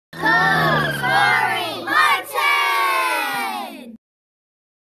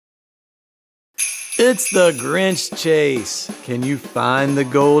It's the Grinch chase. Can you find the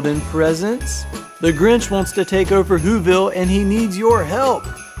golden presents? The Grinch wants to take over Whoville and he needs your help.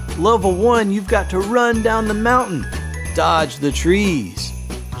 Level 1, you've got to run down the mountain, dodge the trees,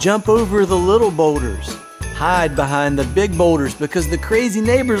 jump over the little boulders, hide behind the big boulders because the crazy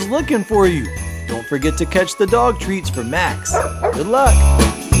neighbor's looking for you. Don't forget to catch the dog treats for Max. Good luck.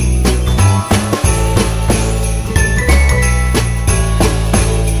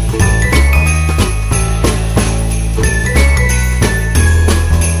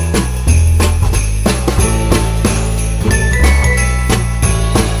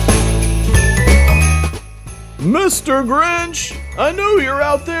 Mr. Grinch, I know you're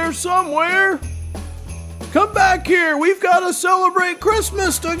out there somewhere. Come back here, we've got to celebrate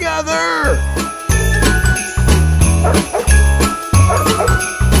Christmas together.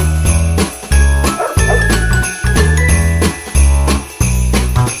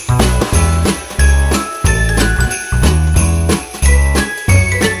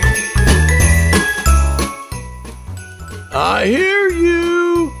 I hear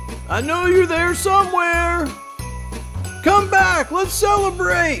you. I know you're there somewhere. Come back, let's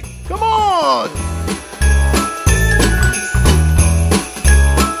celebrate! Come on!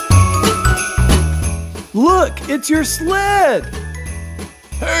 Look, it's your sled!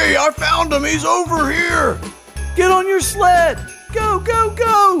 Hey, I found him, he's over here! Get on your sled! Go, go,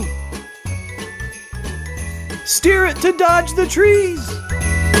 go! Steer it to dodge the trees!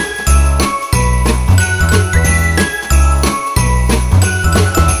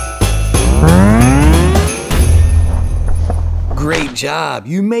 Great job,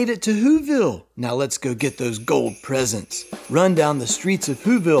 you made it to Whoville. Now let's go get those gold presents. Run down the streets of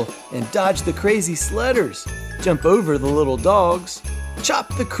Whoville and dodge the crazy sledders. Jump over the little dogs.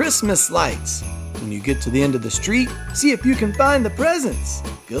 Chop the Christmas lights. When you get to the end of the street, see if you can find the presents.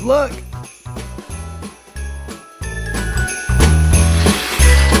 Good luck.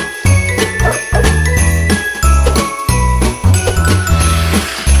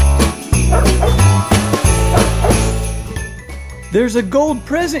 There's a gold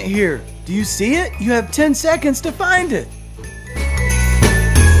present here. Do you see it? You have 10 seconds to find it.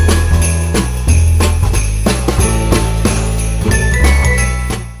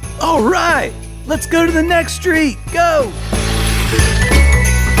 All right, let's go to the next street. Go.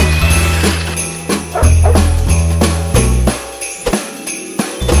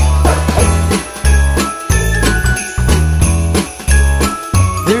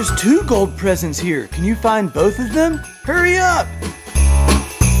 There's 2 gold presents here. Can you find both of them? Hurry up!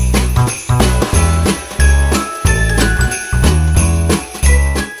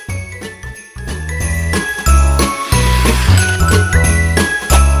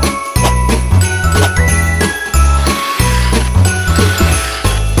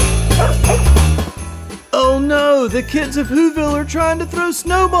 Oh no, the kids of Whoville are trying to throw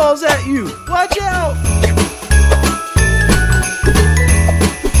snowballs at you. Watch out!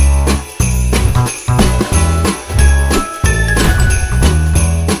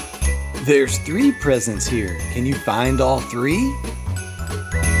 There's 3 presents here. Can you find all 3?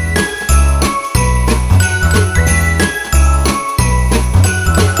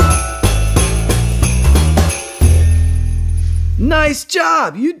 Nice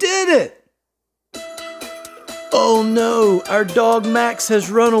job! You did it! Oh no! Our dog Max has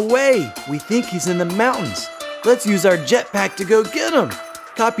run away. We think he's in the mountains. Let's use our jetpack to go get him.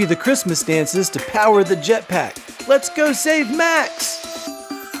 Copy the Christmas dances to power the jetpack. Let's go save Max!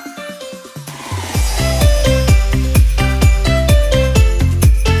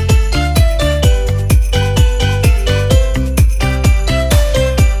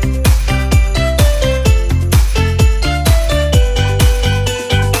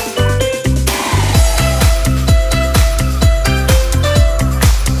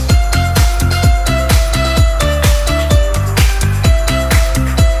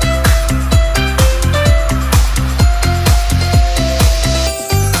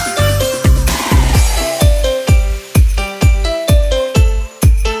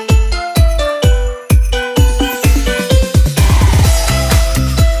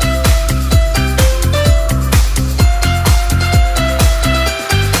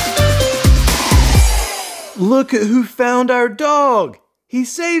 Look at who found our dog. He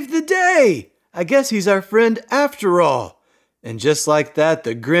saved the day. I guess he's our friend after all. And just like that,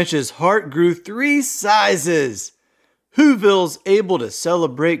 the Grinch's heart grew 3 sizes. Whoville's able to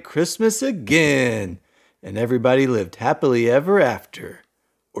celebrate Christmas again. And everybody lived happily ever after.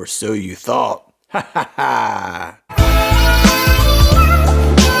 Or so you thought. Ha ha ha.